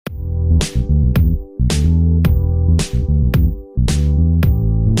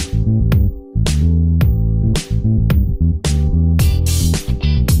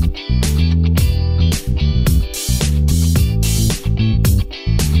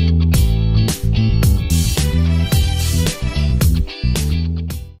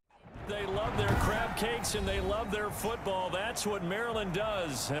that's what Maryland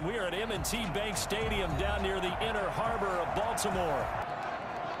does. And we are at M&T Bank Stadium down near the inner harbor of Baltimore.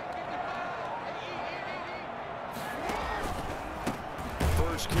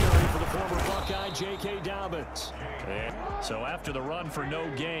 First carry for the former Buckeye, J.K. Dobbins. And so after the run for no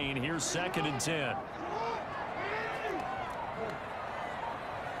gain, here's 2nd and 10.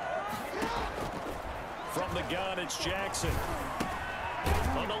 From the gun, it's Jackson.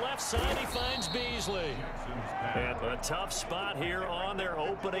 On the left side, he finds Beasley. And a tough spot here on their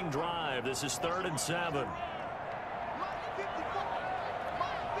opening drive. This is 3rd and 7.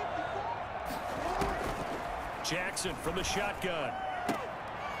 Jackson from the shotgun.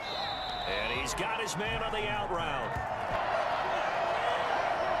 And he's got his man on the out route.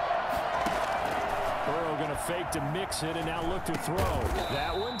 Burrow going to fake to mix it and now look to throw.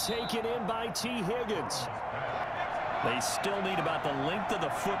 That one taken in by T. Higgins. They still need about the length of the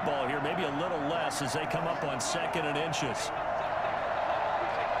football here, maybe a little less as they come up on 2nd and inches.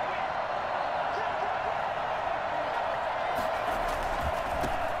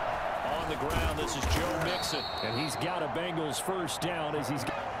 On the ground, this is Joe Mixon. And he's got a Bengals first down as he's...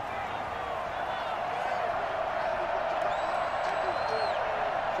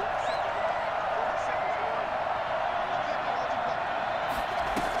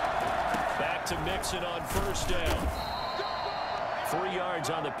 Back to Mixon on first down. 3 yards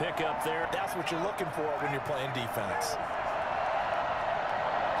on the pickup there. That's what you're looking for when you're playing defense.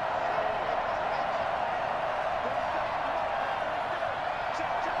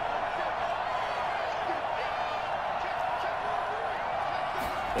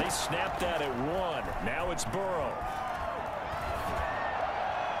 They snapped that at 1. Now it's Burrow.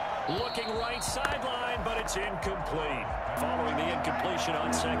 Looking right sideline, but it's incomplete. Following the incompletion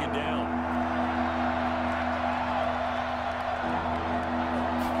on 2nd down.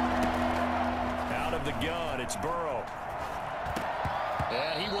 The gun, it's Burrow.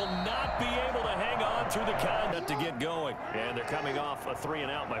 And he will not be able to hang on through the conduct to get going. And they're coming off a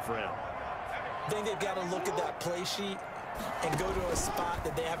 3-and-out, my friend. I think they've got to look at that play sheet and go to a spot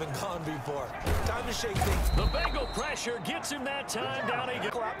that they haven't gone before. Time to shake things. The Bengal pressure gets him that time down. He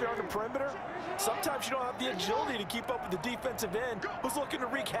go out there on the perimeter. Sometimes you don't have the agility to keep up with the defensive end who's looking to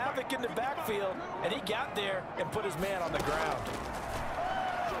wreak havoc in the backfield. And he got there and put his man on the ground.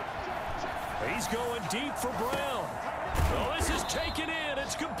 He's going deep for Brown. Oh, this is taken in.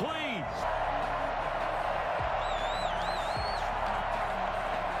 It's complete.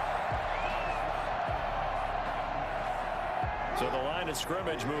 So the line of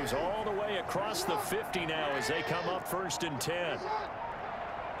scrimmage moves all the way across the 50 now as they come up 1st and 10.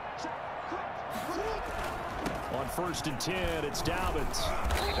 On 1st and 10, it's Dobbins.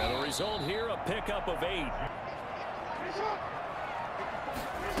 And the result here, a pickup of 8.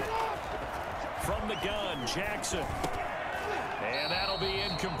 From the gun, Jackson. And that'll be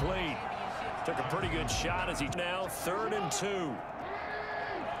incomplete. Took a pretty good shot as he's now 3rd and 2.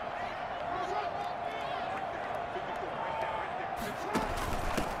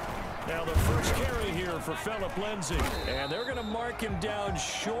 Now the first carry here for Phillip Lindsay. And they're going to mark him down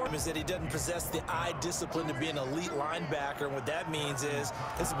short. Is that he doesn't possess the eye discipline to be an elite linebacker. And what that means is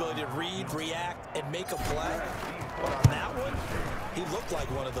his ability to read, react, and make a play. But on that one, he looked like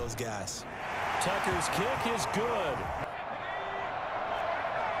one of those guys. Tucker's kick is good.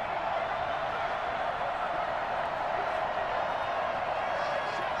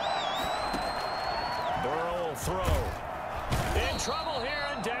 Burrow will throw. In trouble here,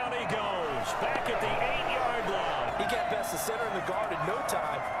 and down he goes. Back at the 8-yard line. He got past the center and the guard in no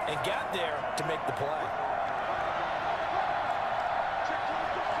time and got there to make the play.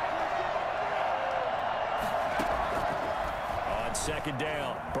 On 2nd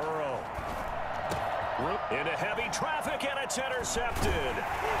down, Burrow. Into heavy traffic, and it's intercepted.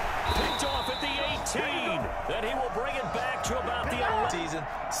 Picked off at the 18. Then he will bring it back to about the 11. Season,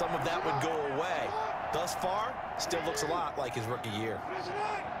 some of that would go away. Thus far, still looks a lot like his rookie year.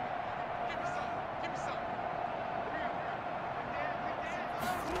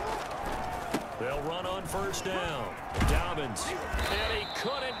 They'll run on 1st down. Dobbins. And he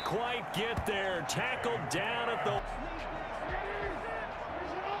couldn't quite get there. Tackled down at the...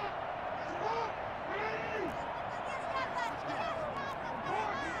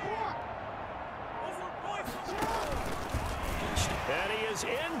 And he is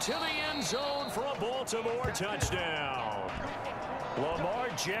into the end zone for a Baltimore touchdown. Lamar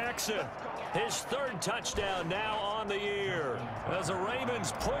Jackson His third touchdown now on the year as the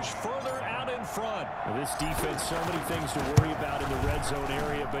Ravens push further out in front. Well, this defense, so many things to worry about in the red zone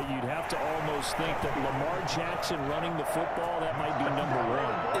area, but you'd have to almost think that Lamar Jackson running the football, that might be number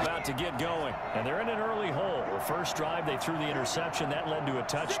one. About to get going, and they're in an early hole. The first drive, they threw the interception. That led to a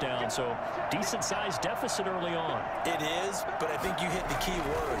touchdown, so decent-sized deficit early on. It is, but I think you hit the key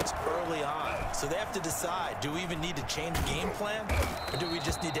words, early on. So they have to decide, do we even need to change game plan, or do we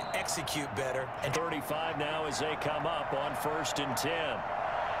just need to execute better? And 35 now as they come up on 1st and 10.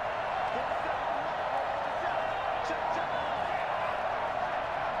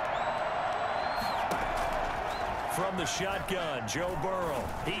 From the shotgun, Joe Burrow.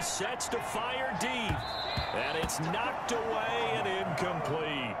 He sets to fire deep. And it's knocked away and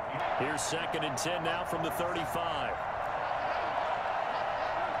incomplete. Here's 2nd and 10 now from the 35.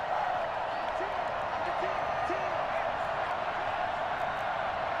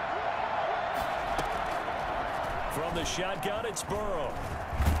 From the shotgun, it's Burrow.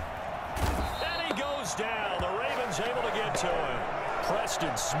 And he goes down. The Ravens able to get to him.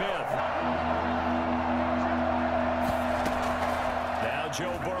 Preston Smith. Now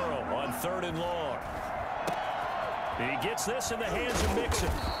Joe Burrow on 3rd and long. He gets this in the hands of Mixon.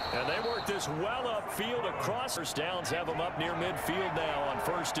 And they work this well upfield across. First downs have him up near midfield now on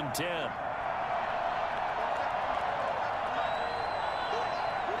 1st and 10.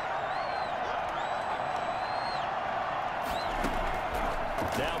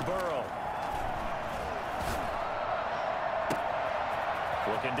 Now Burrow.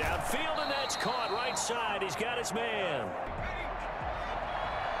 Looking downfield, and that's caught right side. He's got his man.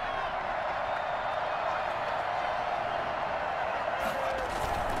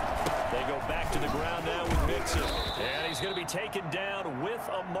 They go back to the ground now with Mixon. And he's going to be taken down with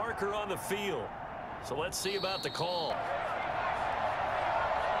a marker on the field. So let's see about the call.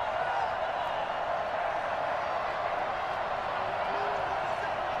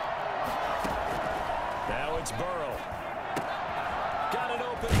 Now it's Burrow. Got it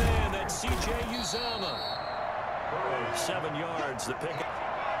open man. That's C.J. Uzomah. 7 yards, the pick.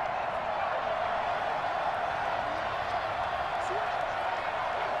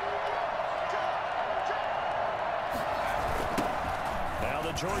 Now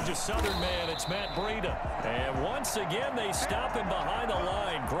the Georgia Southern man, it's Matt Breida. And once again, they stop him behind the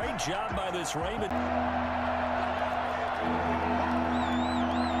line. Great job by this Raven.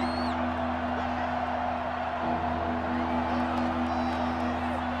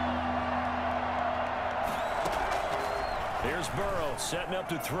 Here's Burrow setting up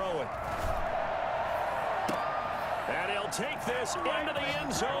to throw it. And he'll take this into the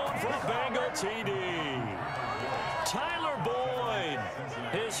end zone for a Bengal TD. Tyler Boyd,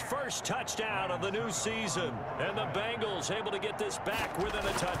 his first touchdown of the new season. And the Bengals able to get this back within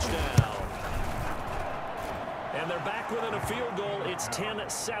a touchdown. And they're back within a field goal. It's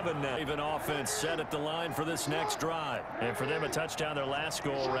 10-7 now. Even offense set at the line for this next drive. And for them, a touchdown their last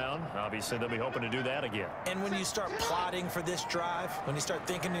go-around. Obviously, they'll be hoping to do that again. And when you start plotting for this drive, when you start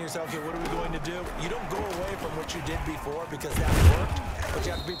thinking to yourself, okay, what are we going to do? You don't go away from what you did before because that worked. But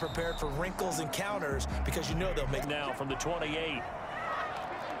you have to be prepared for wrinkles and counters because you know they'll make. Now from the 28.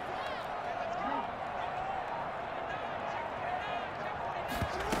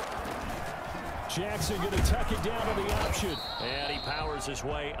 Jackson going to tuck it down to the option. And he powers his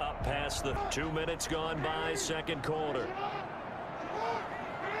way up past the 2 minutes gone by, second quarter.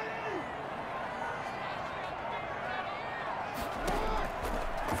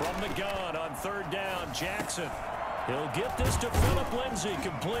 From the gun on 3rd down, Jackson. He'll get this to Phillip Lindsay,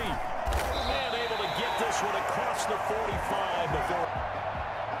 complete. And able to get this one across the 45 before.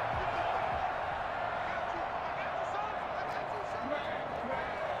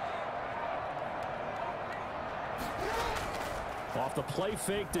 Off the play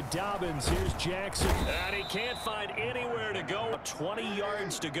fake to Dobbins. Here's Jackson. And he can't find anywhere to go. 20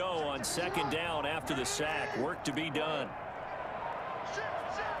 yards to go on 2nd down after the sack. Work to be done.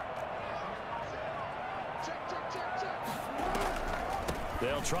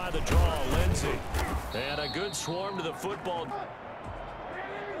 They'll try the draw. Lindsay. And a good swarm to the football.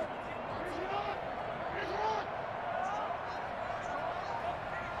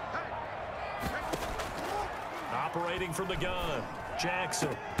 Operating from the gun,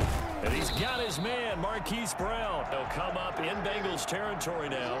 Jackson. And he's got his man, Marquise Brown. They'll come up in Bengals territory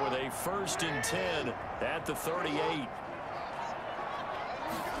now with a 1st and 10 at the 38.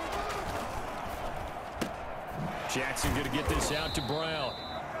 Jackson going to get this out to Brown.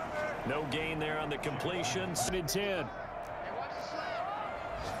 No gain there on the completion. 2nd and 10.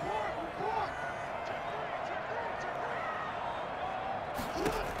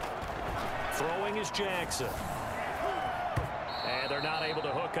 Throwing is Jackson. And they're not able to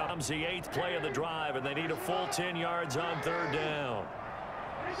hook up. Comes the 8th play of the drive, and they need a full 10 yards on 3rd down.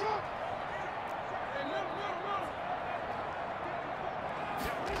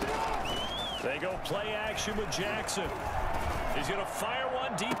 They go play action with Jackson. He's going to fire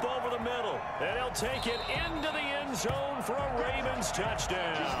one deep over the middle. And he'll take it into the end zone for a Ravens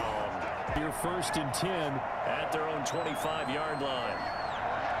touchdown. Your 1st and 10 at their own 25-yard line.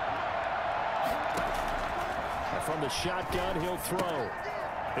 And from the shotgun, he'll throw.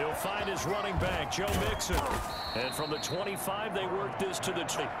 He'll find his running back, Joe Mixon. And from the 25, they work this to the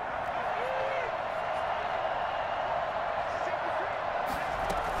 20.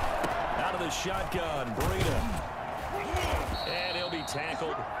 Out of the shotgun, Breida. And he'll be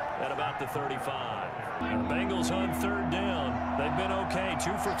tackled at about the 35. The Bengals on 3rd down. They've been okay,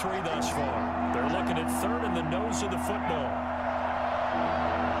 2 for 3 thus far. They're looking at 3rd in the nose of the football.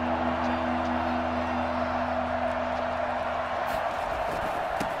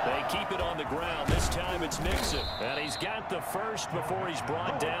 They keep it on the ground. This time it's Mixon. And he's got the first before he's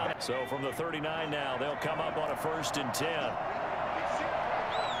brought down. So from the 39 now, they'll come up on a 1st and 10.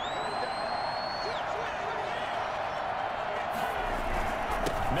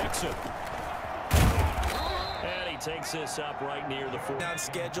 Mixon. And he takes this up right near the 4. Down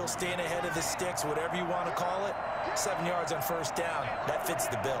schedule, staying ahead of the sticks, whatever you want to call it. 7 yards on 1st down. That fits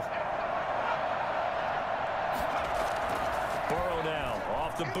the bill. Burrow now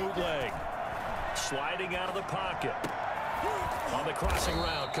off the bootleg. Sliding out of the pocket. On the crossing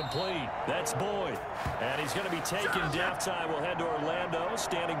route, complete. That's Boyd. And he's going to be taken down. Time will head to Orlando.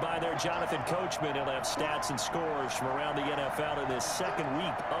 Standing by there, Jonathan Coachman. He'll have stats and scores from around the NFL in this 2nd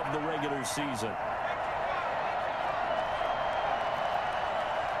week of the regular season.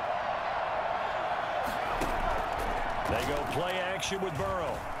 They go play action with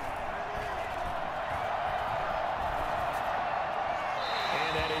Burrow.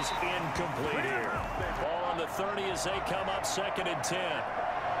 And that is incomplete here. Ball on the 30 as they come up 2nd and 10.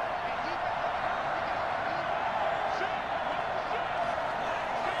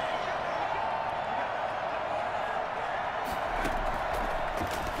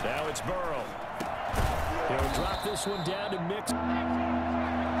 Now it's Burrow. He'll drop this one down to Mix.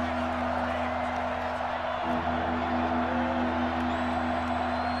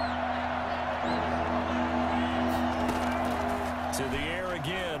 To the air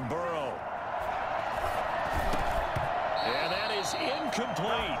again, Burrow. And that is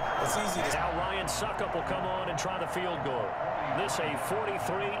incomplete. It's easy to... Now Ryan Suckup will come on and try the field goal. This a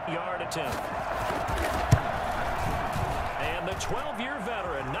 43-yard attempt. And the 12-year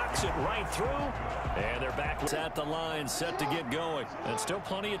veteran knocks it right through. And they're back at the line, set to get going. And still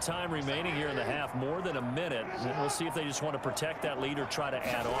plenty of time remaining here in the half, more than a minute. And we'll see if they just want to protect that lead or try to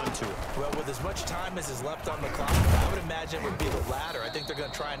add on to it. Well, with as much time as is left on the clock, I would imagine it would be the latter. I think they're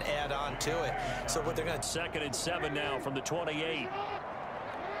going to try and add on to it. So what they're going to... 2nd and 7 now from the 28.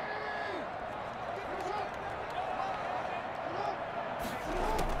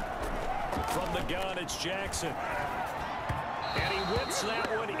 From the gun, it's Jackson. And he whips that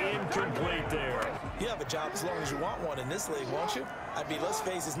one incomplete there. You have a job as long as you want one in this league, won't you? I mean, let's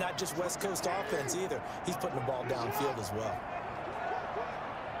face it, it's not just West Coast offense either. He's putting the ball downfield as well.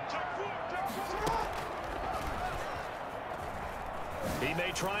 He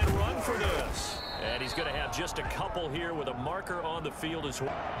may try and run for this. And he's going to have just a couple here with a marker on the field as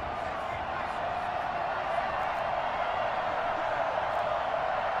well.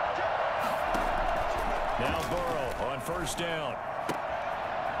 Now Burrow on 1st down.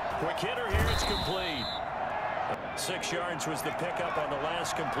 Quick hitter here, it's complete. 6 yards was the pickup on the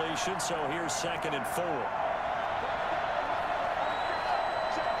last completion, so here's 2nd and 4.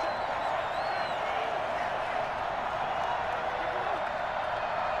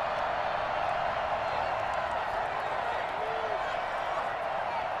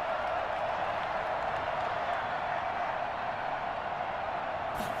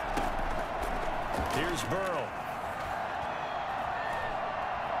 Here's Burrow.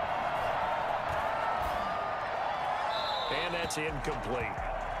 And that's incomplete.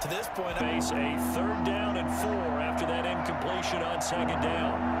 To this point, Face a 3rd down and 4 after that incompletion on 2nd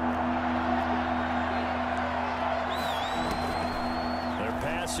down. They're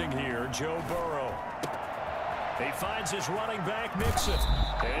passing here, Joe Burrow. He finds his running back, Mixon.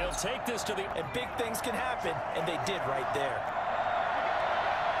 And he'll take this to the... and big things can happen, and they did right there.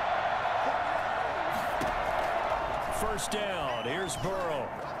 1st down. Here's Burrow.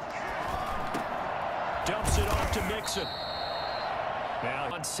 Dumps it off to Mixon.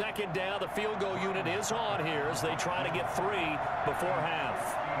 Now on second down, the field goal unit is on here as they try to get 3 before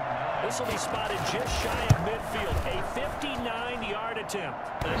half. This will be spotted just shy of midfield. A 59-yard attempt.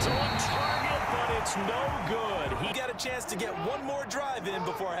 It's on target, but it's no good. He got a chance to get one more drive in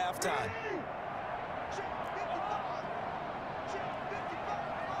before halftime.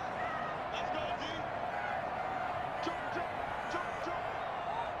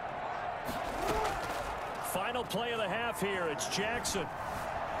 Final play of the half here. It's Jackson.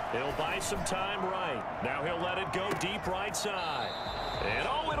 He'll buy some time right. Now he'll let it go deep right side. And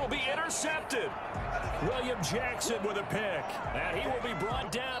oh, it'll be intercepted. William Jackson with a pick. And he will be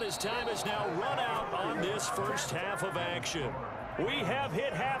brought down as time has now run out on this first half of action. We have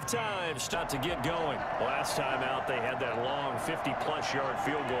hit halftime. Start to get going. Last time out, they had that long 50-plus yard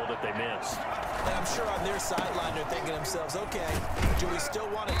field goal that they missed. And I'm sure on their sideline they're thinking to themselves, okay, do we still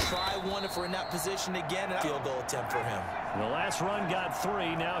want to try one if we're in that position again? And field goal attempt for him. The last run got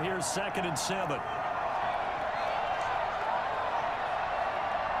 3. Now here's 2nd and 7.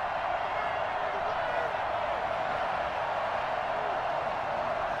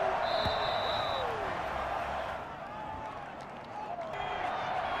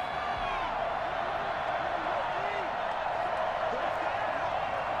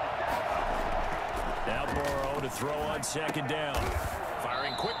 Now Burrow to throw on second down.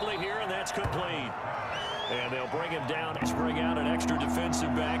 Firing quickly here, and that's complete. And they'll bring him down. Let's bring out an extra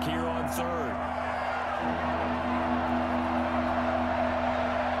defensive back here on 3rd.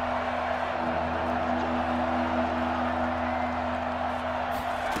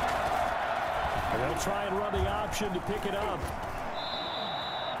 And they'll try and run the option to pick it up.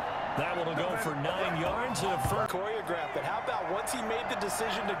 That one will go for 9 yards and a first. Choreographed, but how about once he made the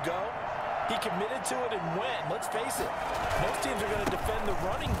decision to go, he committed to it and went. Let's face it, most teams are going to defend the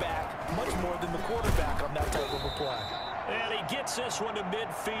running back much more than the quarterback on that type of a play. And he gets this one to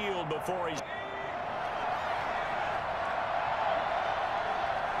midfield before he's...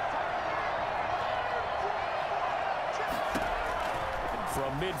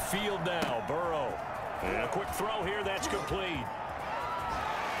 From midfield now, Burrow. And a quick throw here, that's complete.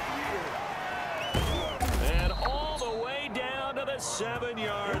 And all the way down to the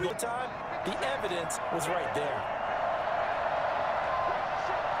 7-yard line. Time, the evidence was right there.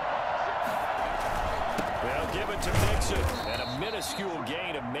 They'll give it to Mixon. And a minuscule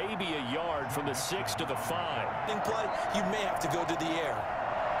gain of maybe a yard from the 6 to the 5. In play, you may have to go to the air.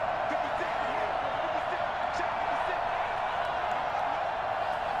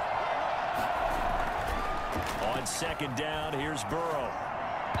 On second down, here's Burrow.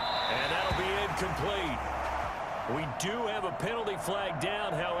 And that'll be incomplete. We do have a penalty flag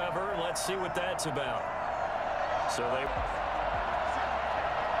down, however. Let's see what that's about. So they...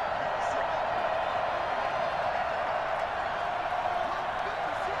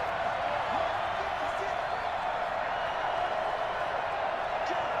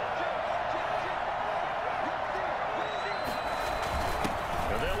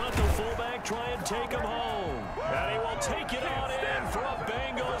 And they'll let the fullback try and take him home. And he will take it on in for a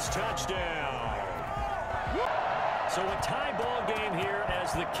Bengals touchdown. So a tie ball game here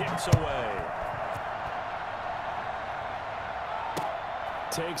as the kick's away.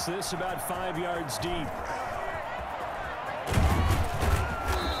 Takes this about 5 yards deep.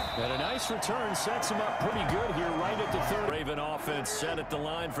 And a nice return sets him up pretty good here right at the 3rd. Raven offense set at the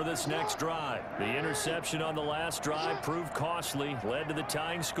line for this next drive. The interception on the last drive proved costly, led to the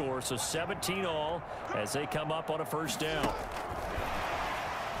tying score, so 17 all as they come up on a first down.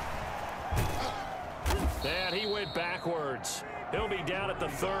 And he went backwards. He'll be down at the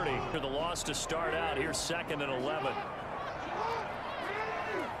 30. For the loss to start out, here's 2nd and 11.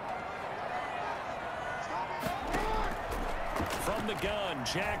 From the gun,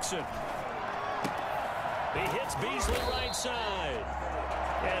 Jackson. He hits Beasley right side.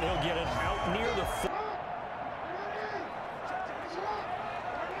 And he'll get it out near the 4.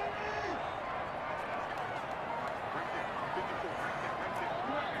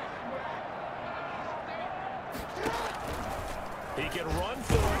 He can run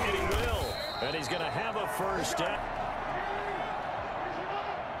for it, and he will. And he's going to have a first down.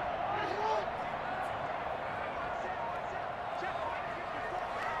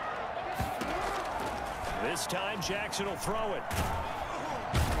 This time, Jackson will throw it.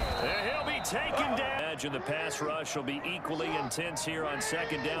 And he'll be taken down. Imagine the pass rush will be equally intense here on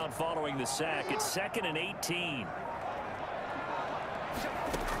second down following the sack. It's 2nd and 18.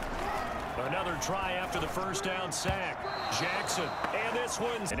 Another try after the first down sack. Jackson. And this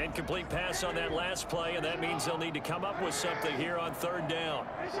one's an incomplete pass on that last play, and that means they'll need to come up with something here on 3rd down.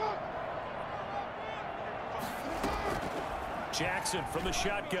 Jackson from the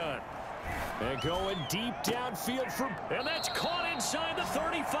shotgun. And going deep downfield and that's caught inside the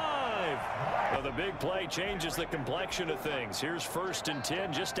 35. Well, the big play changes the complexion of things. Here's 1st and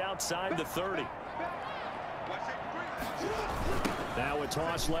 10 just outside the 30. Now a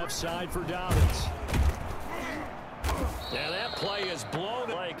toss left side for Dobbins. And that play is blown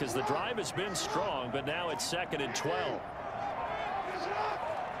away because the drive has been strong, but now it's 2nd and 12.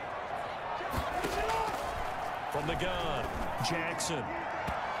 From the gun, Jackson.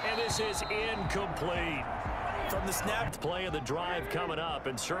 And this is incomplete. From the snap. Play of the drive coming up,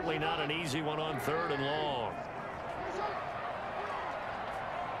 and certainly not an easy one on 3rd and long.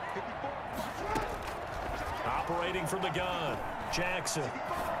 Operating from the gun, Jackson.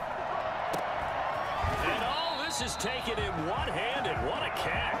 And all this is taken in one-handed. What a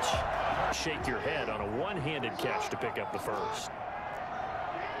catch. Shake your head on a one-handed catch to pick up the first.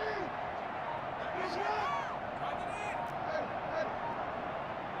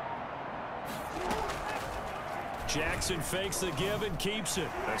 Jackson fakes the give and keeps it.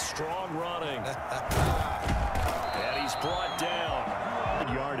 A strong running. And he's brought down.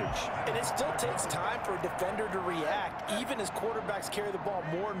 Yardage. And it still takes time for a defender to react. Even as quarterbacks carry the ball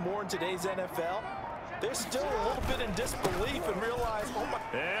more and more in today's NFL, they're still a little bit in disbelief and realize, oh my.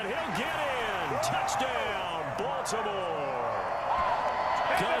 And he'll get in. Touchdown, Baltimore.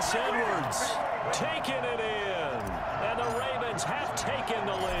 Gus Edwards taking it in. And the Ravens have taken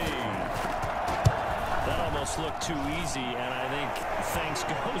the lead. That almost looked too easy, and I think thanks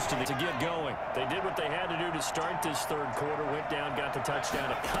goes to get going. They did what they had to do to start this 3rd quarter, went down, got the touchdown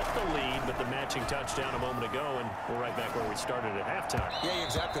to cut the lead, but the matching touchdown a moment ago, and we're right back where we started at halftime. Yeah, you're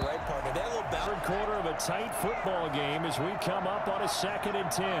exactly right, partner. That little 3rd quarter of a tight football game as we come up on a 2nd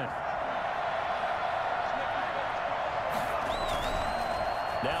and 10.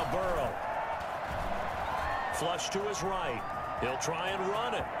 Now Burrow. Flush to his right. He'll try and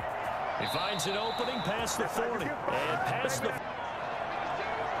run it. He finds an opening past the 40 and past the.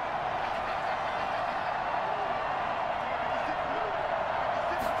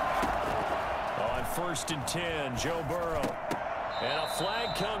 On 1st and 10, Joe Burrow. And a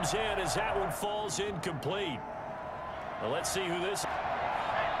flag comes in as that one falls incomplete. Well, let's see who this.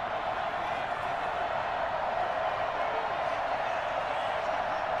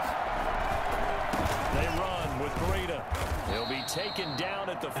 They run with Breida. He'll be taken down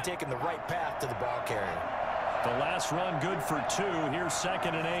at the. Taking the right path to the ball carrier. The last run good for 2. Here's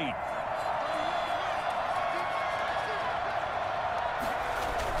 2nd and 8.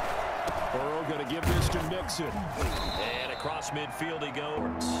 Burrow going to give this to Mixon. And across midfield he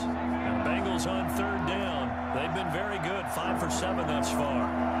goes. And Bengals on 3rd down. They've been very good. 5 for 7 thus far.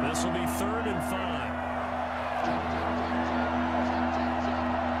 This will be 3rd and 5.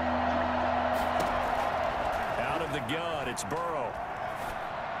 Out of the gun, it's Burrow.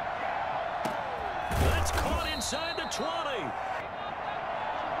 That's caught inside the 20.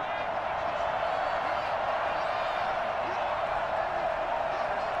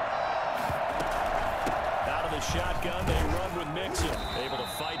 Out of the shotgun, they run with Mixon. Able to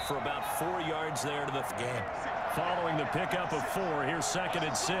fight for about 4 yards there to the game. Following the pickup of 4, here's 2nd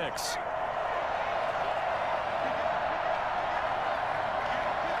and 6.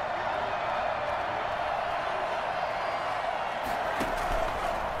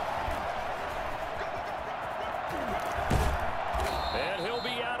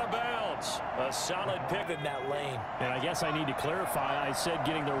 A solid pick in that lane. And I guess I need to clarify, I said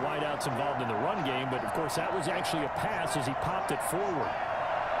getting their wideouts involved in the run game, but of course that was actually a pass as he popped it forward.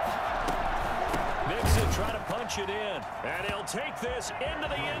 Mixon trying to punch it in, and he'll take this into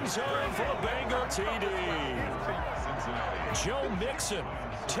the end zone for a Bengal TD. Joe Mixon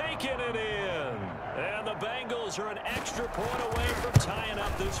taking it in, and the Bengals are an extra point away from tying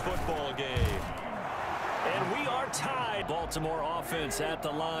up this football game. And we are tied. Baltimore offense at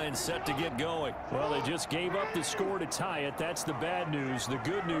the line, set to get going. Well, they just gave up the score to tie it. That's the bad news. The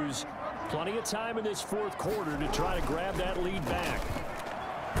good news, plenty of time in this 4th quarter to try to grab that lead back.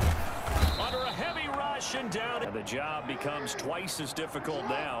 Under a heavy rush and down. And the job becomes twice as difficult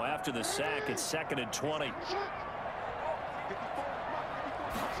now. After the sack, it's 2nd and 20.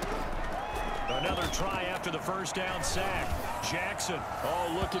 Another try after the 1st down sack. Jackson,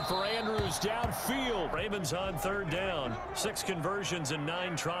 looking for Andrews downfield. Ravens on 3rd down. 6 conversions and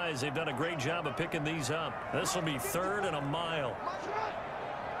 9 tries. They've done a great job of picking these up. This will be 3rd and a mile.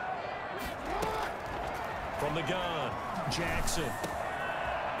 From the gun, Jackson.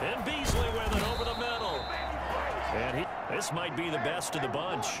 And Beasley with it over the middle. And this might be the best of the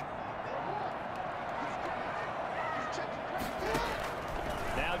bunch.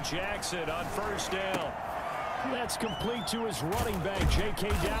 Now Jackson on 1st down. That's complete to his running back, J.K.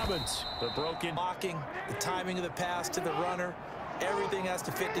 Dobbins. The broken blocking, the timing of the pass to the runner, everything has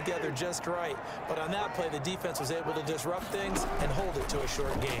to fit together just right. But on that play, the defense was able to disrupt things and hold it to a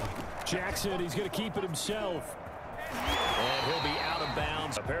short game. Jackson, he's going to keep it himself. And he'll be out of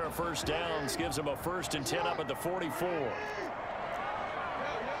bounds. A pair of first downs gives him a 1st and 10 up at the 44.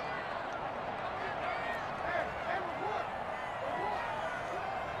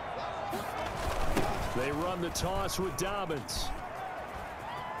 They run the toss with Dobbins.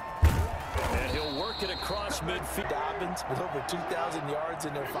 And he'll work it across midfield. Dobbins with over 2,000 yards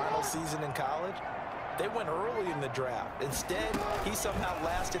in their final season in college. They went early in the draft. Instead, he somehow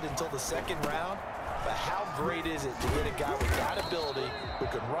lasted until the 2nd round. But how great is it to get a guy with that ability who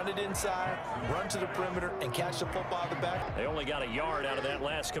can run it inside, run to the perimeter, and catch the football at the back? They only got a yard out of that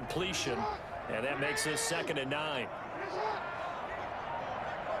last completion, and that makes this 2nd and 9.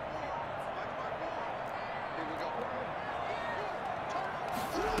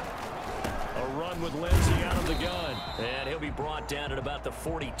 A run with Lindsey out of the gun, and he'll be brought down at about the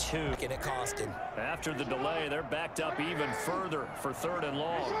 42. And it cost him. After the delay, they're backed up even further for 3rd and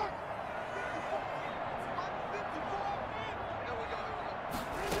long.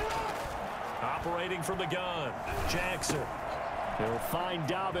 Operating from the gun, Jackson. He'll find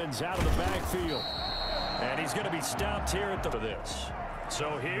Dobbins out of the backfield. And he's going to be stopped here at this.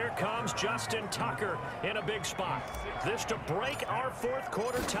 So here comes Justin Tucker in a big spot. This to break our 4th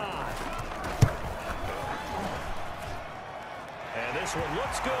quarter tie. And this one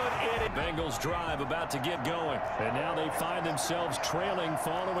looks good. Bengals drive about to get going. And now they find themselves trailing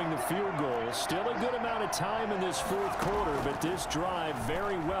following the field goal. Still a good amount of time in this 4th quarter, but this drive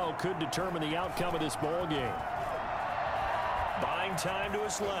very well could determine the outcome of this ball game. Buying time to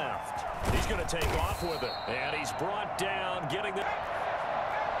his left. He's going to take off with it. And he's brought down, getting the...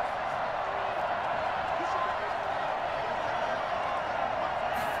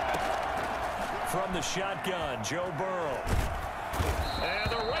 From the shotgun, Joe Burrow.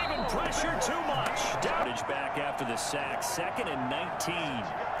 And the Raven pressure too much. Downage back after the sack. 2nd and 19.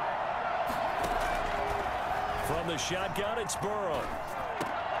 From the shotgun, it's Burrow.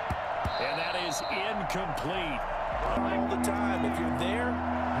 And that is incomplete. All the time. If you're there,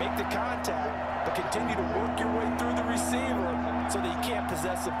 make the contact, but continue to work your way through the receiver so that you can't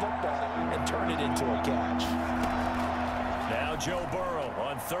possess the football and turn it into a catch. Now Joe Burrow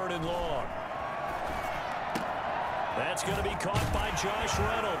on 3rd and long. That's going to be caught by Josh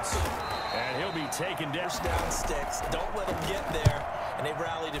Reynolds. And he'll be taken down. Down sticks. Don't let them get there. And they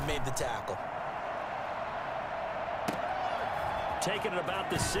rallied and made the tackle. Taken at about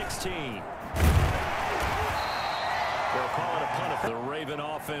the 16. They'll call it a punt. The Raven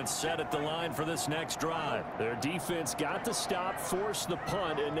offense set at the line for this next drive. Their defense got the stop, forced the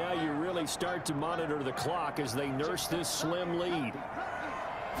punt, and now you really start to monitor the clock as they nurse this slim lead.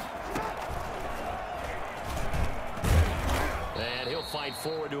 And he'll fight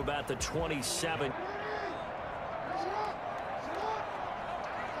forward to about the 27.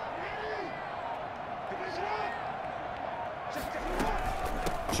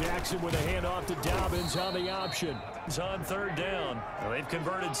 Jackson with a handoff to Dobbins on the option. He's on 3rd down. Well, they've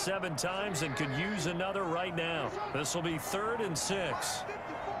converted 7 times and could use another right now. This will be 3rd and 6.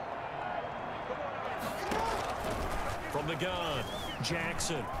 From the gun,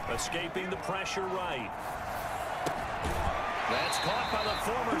 Jackson escaping the pressure right. That's caught by the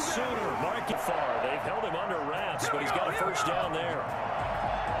former Sooner, Mark Farr. They've held him under wraps, but he's got a 1st down there.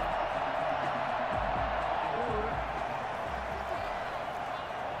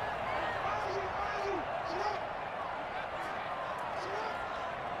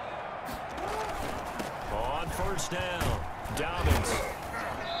 On 1st down, Dobbins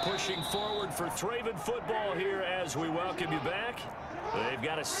pushing forward for Raven football here as we welcome you back. They've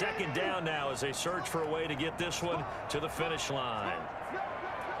got a 2nd down now as they search for a way to get this one to the finish line.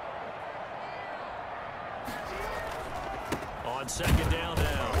 On 2nd down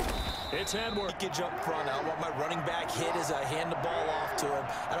now, it's Edwards. Leakage up front. I don't want my running back hit as I hand the ball off to him.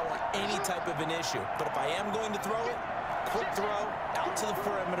 I don't want any type of an issue. But if I am going to throw it, quick throw, out to the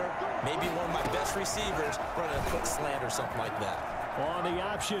perimeter, maybe one of my best receivers running a quick slant or something like that. On the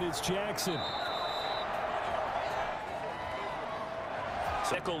option, it's Jackson.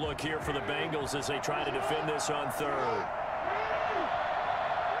 Sickle look here for the Bengals as they try to defend this on 3rd.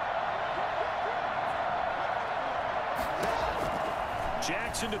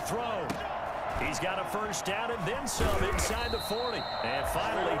 Jackson to throw. He's got a 1st down and then some inside the 40. And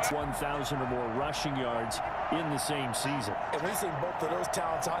finally, 1,000 or more rushing yards in the same season. And we've seen both of those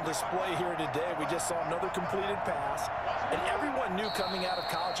talents on display here today. We just saw another completed pass. And everyone knew coming out of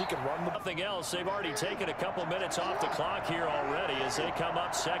college he could run the... Nothing else. They've already taken a couple minutes off the clock here already as they come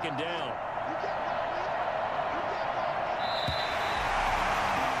up second down.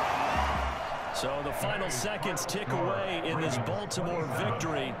 So the final seconds tick away in this Baltimore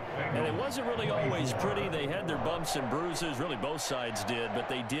victory. And it wasn't really always pretty. They had their bumps and bruises. Really, both sides did. But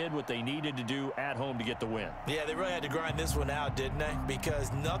they did what they needed to do at home to get the win. Yeah, they really had to grind this one out, didn't they?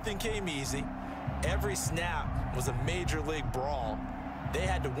 Because nothing came easy. Every snap was a major league brawl. They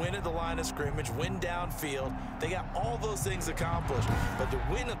had to win at the line of scrimmage, win downfield. They got all those things accomplished. But to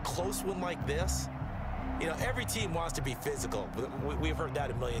win a close one like this, you know, every team wants to be physical. We've heard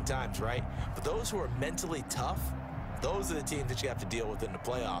that a million times, right? But those who are mentally tough, those are the teams that you have to deal with in the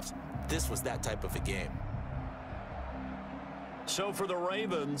playoffs. This was that type of a game. So for the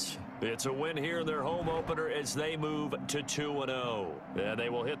Ravens, it's a win here in their home opener as they move to 2-0. And they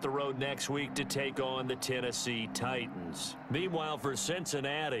will hit the road next week to take on the Tennessee Titans. Meanwhile, for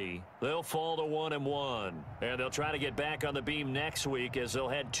Cincinnati, they'll fall to 1-1. And they'll try to get back on the beam next week as they'll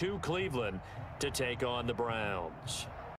head to Cleveland to take on the Browns.